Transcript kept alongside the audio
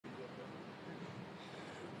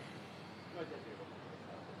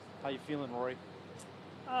How you feeling, Rory?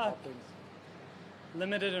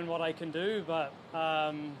 Limited in what I can do, but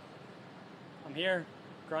I'm here,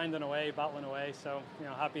 grinding away, battling away. So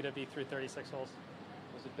happy to be through 36 holes.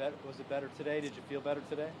 Was it better today? Did you feel better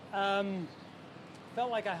today?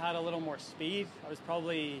 Felt like I had a little more speed. I was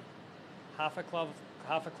probably half a club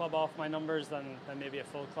off my numbers than maybe a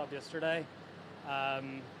full club yesterday.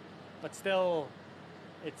 But still,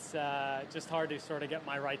 it's just hard to sort of get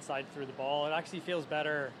my right side through the ball. It actually feels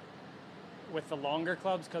better with the longer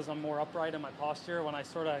clubs because I'm more upright in my posture. When I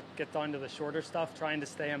sort of get down to the shorter stuff, trying to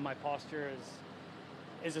stay in my posture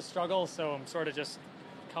is a struggle. So I'm sort of just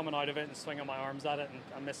coming out of it and swinging my arms at it, and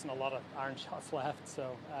I'm missing a lot of iron shots left.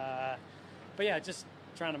 So, but yeah, just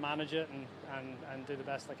trying to manage it and do the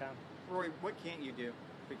best I can. Rory, what can't you do?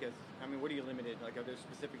 Because, what are you limited? Like, are there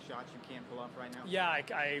specific shots you can't pull off right now? Yeah, I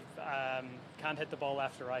can't hit the ball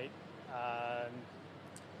left or right.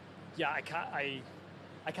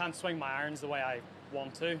 I can't swing my irons the way I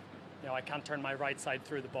want to. I can't turn my right side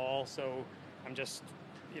through the ball, so I'm just,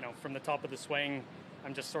 from the top of the swing,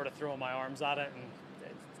 I'm just sort of throwing my arms at it, and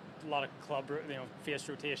it's a lot of club, face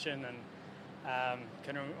rotation, and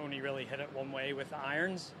can only really hit it one way with the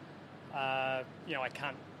irons. I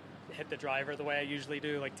can't hit the driver the way I usually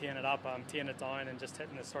do, like teeing it up. I'm teeing it down and just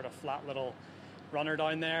hitting this sort of flat little runner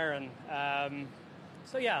down there, and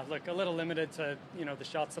so yeah, look, a little limited to the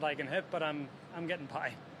shots that I can hit, but I'm getting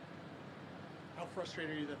by. How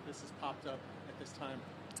frustrated are you that this has popped up at this time?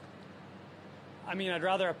 I'd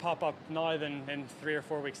rather it pop up now than in 3 or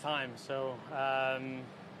 4 weeks' time. So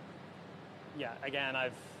yeah, again,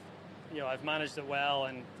 I've managed it well,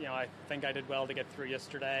 and I think I did well to get through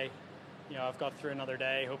yesterday. I've got through another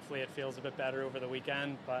day. Hopefully, it feels a bit better over the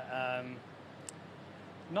weekend, but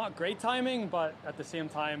not great timing, but at the same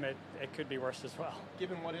time, it could be worse as well.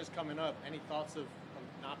 Given what is coming up, any thoughts of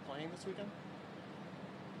not playing this weekend?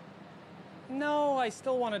 No, I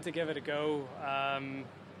still wanted to give it a go.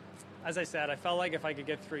 As I said, I felt like if I could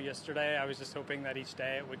get through yesterday, I was just hoping that each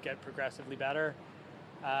day it would get progressively better.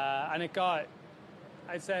 And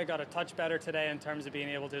I'd say I got a touch better today in terms of being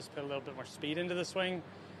able to just put a little bit more speed into the swing.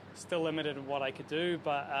 Still limited in what I could do,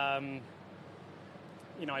 but I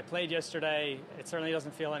played yesterday. It certainly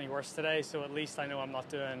doesn't feel any worse today, so at least I know I'm not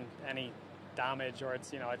doing any damage, or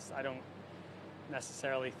I don't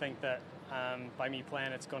necessarily think that by me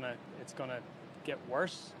playing it's gonna get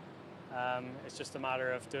worse. It's just a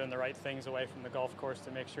matter of doing the right things away from the golf course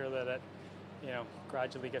to make sure that it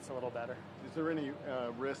gradually gets a little better. Is there any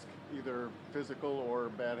risk, either physical or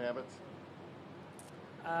bad habits?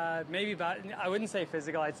 Maybe bad. I wouldn't say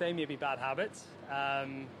physical. I'd say maybe bad habits.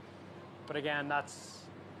 But again, that's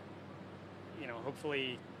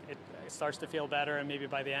hopefully it starts to feel better, and maybe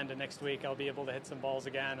by the end of next week I'll be able to hit some balls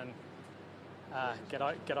again and get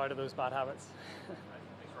out of those bad habits.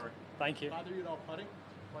 Thanks, Rory. Thank you. Does it bother you at all putting?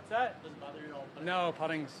 What's that? Does it bother you at all putting? No,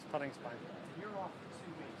 putting's fine. You're off for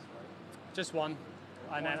 2 weeks, right? Just one,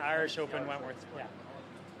 and then Irish Open, Wentworth. Yeah.